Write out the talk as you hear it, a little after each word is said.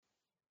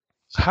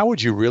How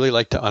would you really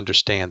like to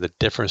understand the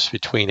difference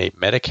between a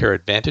Medicare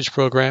Advantage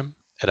program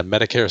and a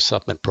Medicare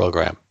Supplement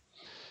program?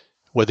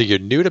 Whether you're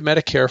new to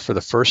Medicare for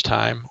the first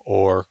time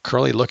or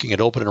currently looking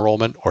at open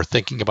enrollment or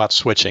thinking about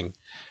switching,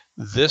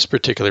 this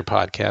particular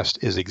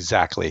podcast is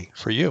exactly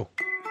for you.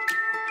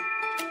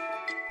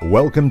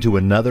 Welcome to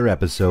another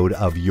episode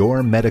of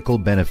Your Medical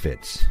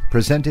Benefits,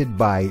 presented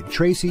by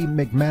Tracy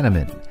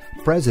McManaman,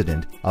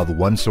 President of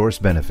OneSource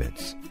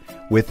Benefits.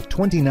 With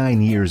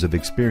 29 years of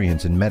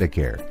experience in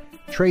Medicare,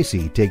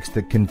 Tracy takes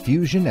the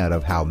confusion out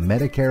of how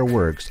Medicare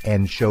works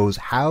and shows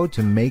how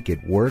to make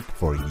it work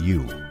for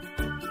you.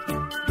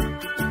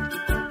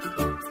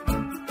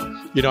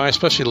 You know, I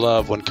especially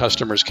love when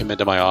customers come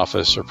into my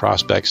office or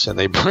prospects and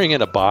they bring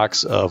in a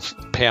box of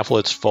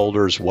pamphlets,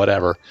 folders,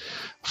 whatever,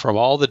 from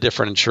all the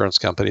different insurance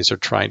companies are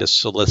trying to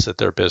solicit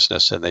their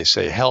business. And they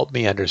say, help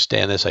me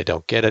understand this. I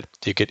don't get it.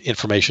 You get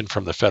information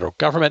from the federal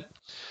government.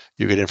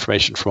 You get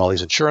information from all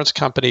these insurance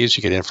companies.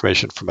 You get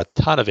information from a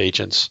ton of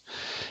agents.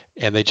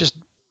 And they just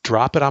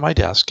drop it on my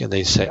desk and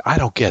they say, I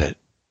don't get it.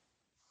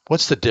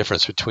 What's the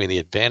difference between the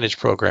Advantage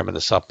program and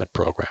the Supplement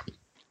program?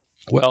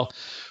 Well,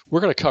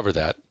 we're going to cover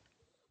that.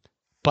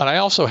 But I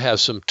also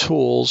have some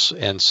tools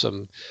and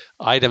some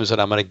items that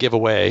I'm going to give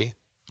away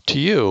to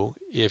you.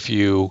 If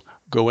you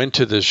go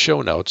into the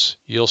show notes,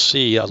 you'll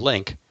see a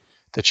link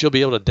that you'll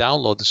be able to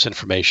download this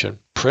information,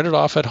 print it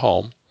off at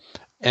home,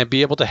 and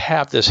be able to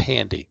have this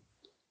handy.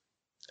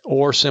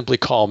 Or simply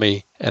call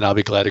me, and I'll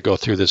be glad to go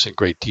through this in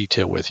great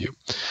detail with you.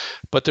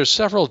 But there's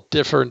several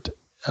different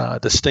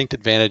distinct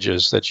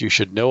advantages that you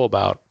should know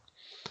about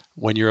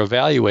when you're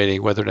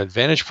evaluating whether an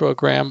Advantage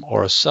program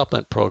or a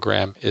Supplement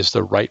program is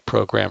the right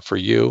program for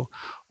you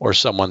or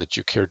someone that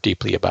you care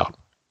deeply about.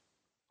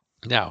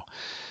 Now,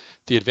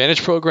 the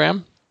Advantage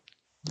program,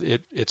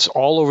 it's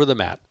all over the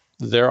map.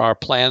 There are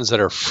plans that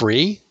are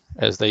free,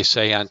 as they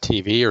say on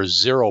TV, or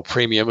zero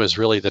premium is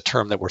really the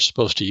term that we're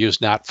supposed to use,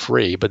 not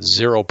free, but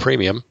zero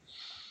premium.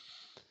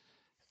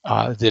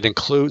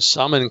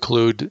 Some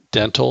include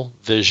dental,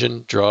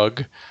 vision,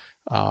 drug.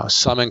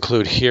 Some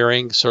include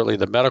hearing, certainly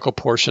the medical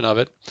portion of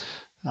it.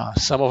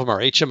 Some of them are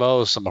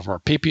HMOs, some of them are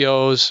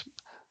PPOs.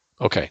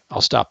 Okay,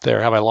 I'll stop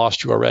there. Have I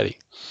lost you already?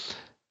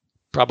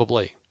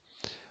 Probably.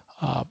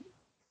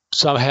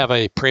 Some have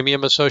a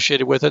premium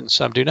associated with it and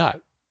some do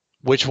not.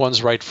 Which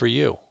one's right for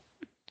you?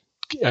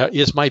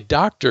 Is my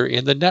doctor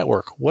in the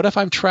network? What if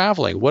I'm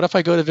traveling? What if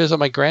I go to visit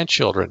my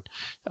grandchildren?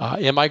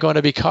 Am I going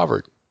to be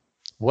covered?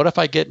 What if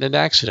I get in an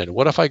accident?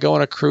 What if I go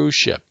on a cruise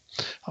ship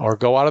or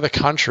go out of the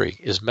country?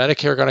 Is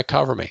Medicare going to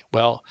cover me?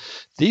 Well,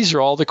 these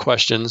are all the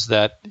questions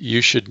that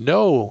you should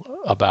know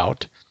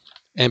about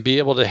and be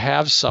able to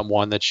have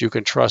someone that you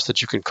can trust,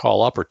 that you can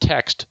call up or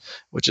text,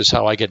 which is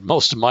how I get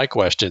most of my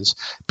questions.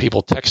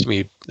 People text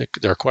me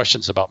their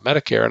questions about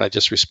Medicare, and I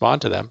just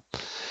respond to them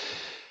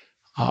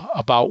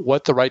about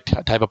what the right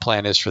type of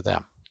plan is for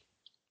them.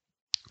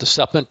 The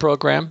Supplement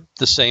program,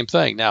 the same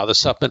thing. Now, the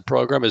Supplement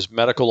program is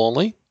medical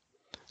only.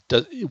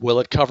 Will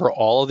it cover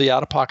all of the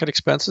out-of-pocket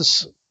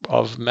expenses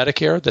of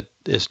Medicare that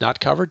is not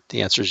covered?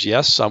 The answer is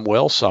yes. Some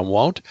will, some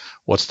won't.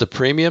 What's the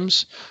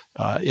premiums?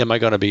 Am I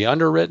going to be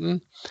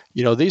underwritten?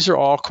 You know, these are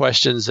all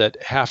questions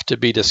that have to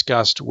be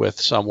discussed with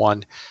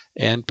someone.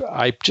 And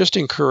I just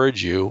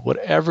encourage you,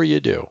 whatever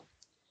you do,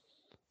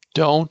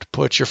 don't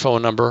put your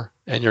phone number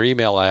and your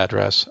email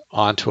address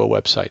onto a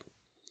website.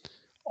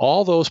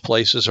 All those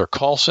places are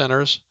call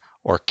centers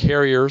or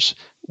carriers,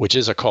 which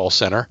is a call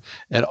center,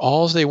 and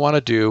all they want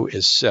to do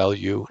is sell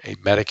you a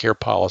Medicare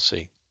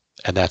policy,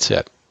 and that's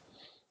it.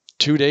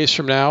 2 days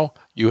from now,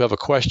 you have a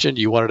question,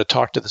 you wanted to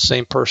talk to the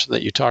same person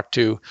that you talked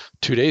to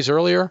 2 days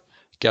earlier,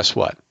 guess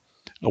what?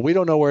 We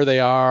don't know where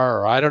they are,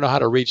 or I don't know how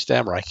to reach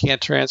them, or I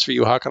can't transfer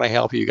you, how can I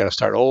help you? You got to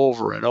start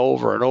over and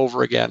over and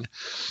over again,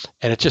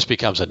 and it just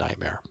becomes a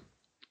nightmare.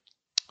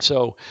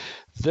 So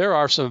there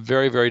are some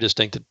very, very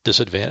distinct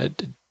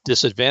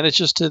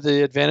disadvantages to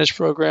the Advantage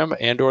program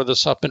and or the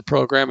Supplement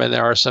program, and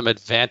there are some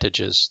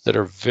advantages that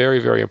are very,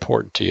 very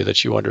important to you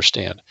that you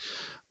understand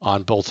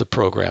on both the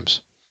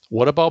programs.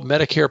 What about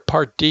Medicare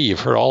Part D?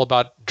 You've heard all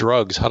about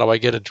drugs. How do I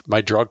get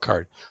my drug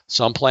card?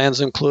 Some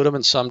plans include them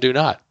and some do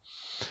not.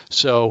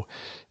 So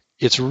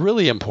it's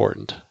really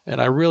important,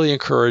 and I really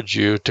encourage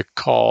you to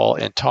call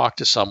and talk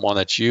to someone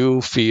that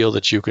you feel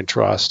that you can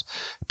trust,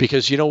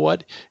 because you know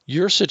what?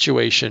 Your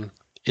situation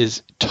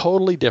is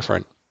totally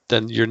different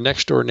than your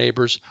next door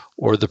neighbors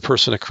or the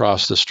person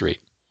across the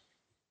street.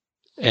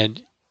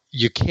 And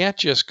you can't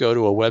just go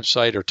to a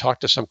website or talk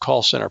to some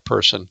call center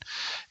person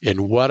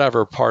in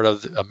whatever part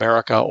of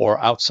America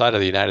or outside of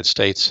the United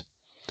States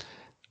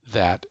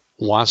that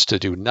wants to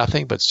do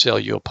nothing but sell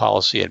you a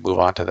policy and move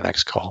on to the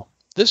next call.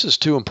 This is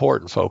too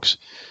important, folks.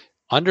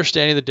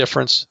 Understanding the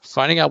difference,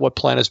 finding out what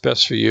plan is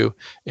best for you.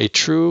 A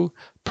true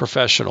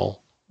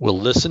professional will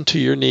listen to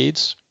your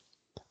needs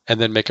and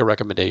then make a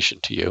recommendation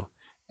to you.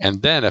 And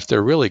then if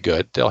they're really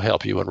good, they'll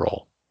help you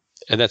enroll.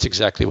 And that's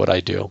exactly what I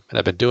do. And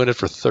I've been doing it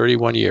for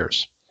 31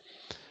 years.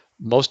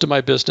 Most of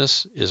my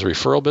business is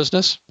referral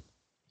business.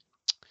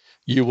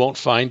 You won't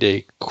find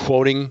a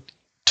quoting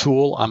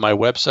tool on my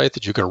website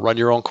that you can run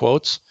your own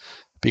quotes.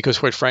 Because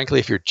quite frankly,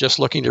 if you're just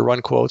looking to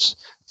run quotes,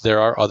 there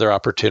are other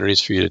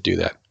opportunities for you to do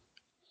that.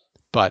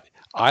 But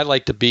I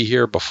like to be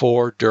here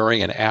before,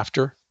 during, and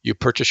after you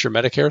purchase your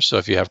Medicare. So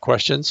if you have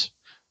questions,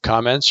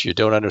 comments, you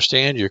don't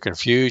understand, you're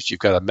confused, you've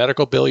got a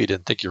medical bill you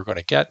didn't think you were going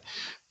to get,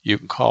 you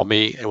can call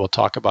me and we'll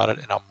talk about it,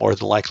 and I'll more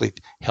than likely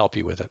help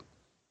you with it.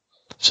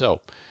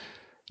 So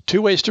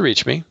 2 ways to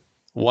reach me.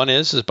 One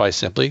is by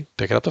simply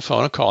picking up the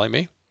phone and calling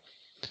me.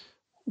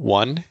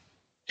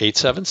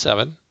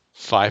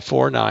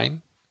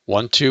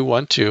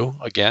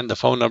 1-877-549-1212. Again, the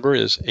phone number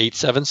is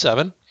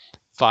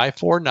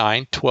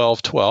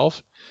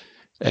 877-549-1212.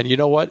 And you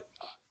know what?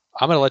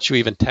 I'm going to let you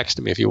even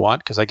text me if you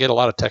want, because I get a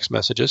lot of text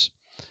messages,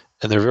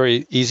 and they're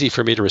very easy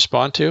for me to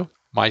respond to.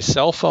 My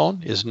cell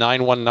phone is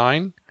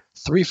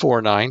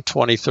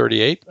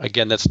 919-349-2038.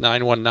 Again, that's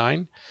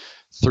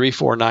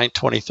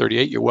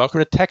 919-349-2038. You're welcome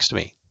to text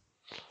me,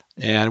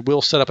 and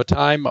we'll set up a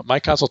time. My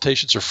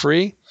consultations are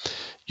free.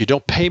 You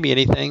don't pay me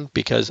anything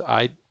because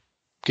I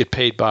get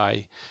paid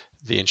by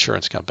the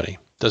insurance company.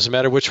 Doesn't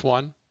matter which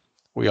one.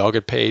 We all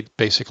get paid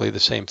basically the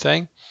same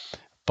thing.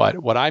 But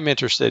what I'm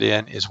interested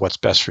in is what's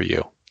best for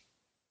you.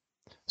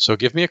 So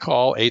give me a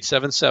call,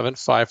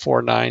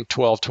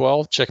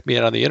 877-549-1212. Check me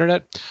out on the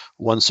internet,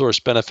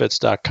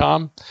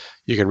 onesourcebenefits.com.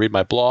 You can read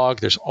my blog.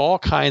 There's all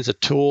kinds of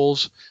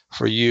tools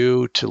for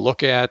you to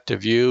look at, to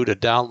view, to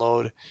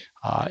download.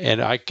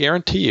 And I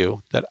guarantee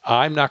you that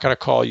I'm not going to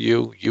call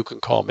you. You can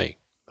call me.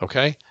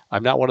 Okay?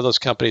 I'm not one of those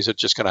companies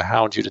that's just going to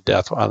hound you to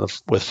death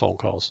with phone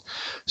calls.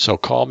 So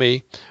call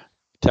me,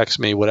 text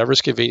me,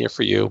 whatever's convenient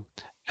for you,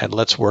 and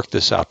let's work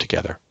this out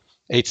together.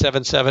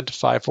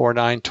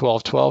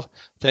 877-549-1212.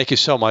 Thank you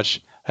so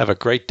much. Have a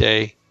great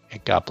day,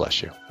 and God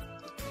bless you.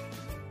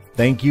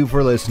 Thank you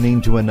for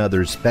listening to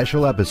another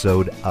special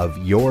episode of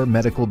Your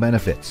Medical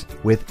Benefits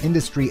with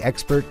industry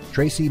expert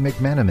Tracy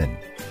McManaman.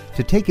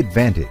 To take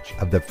advantage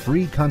of the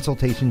free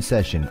consultation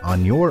session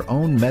on your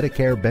own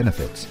Medicare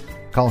benefits,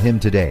 call him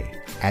today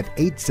at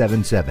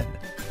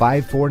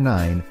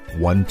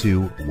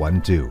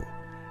 877-549-1212.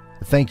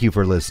 Thank you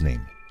for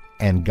listening,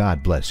 and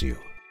God bless you.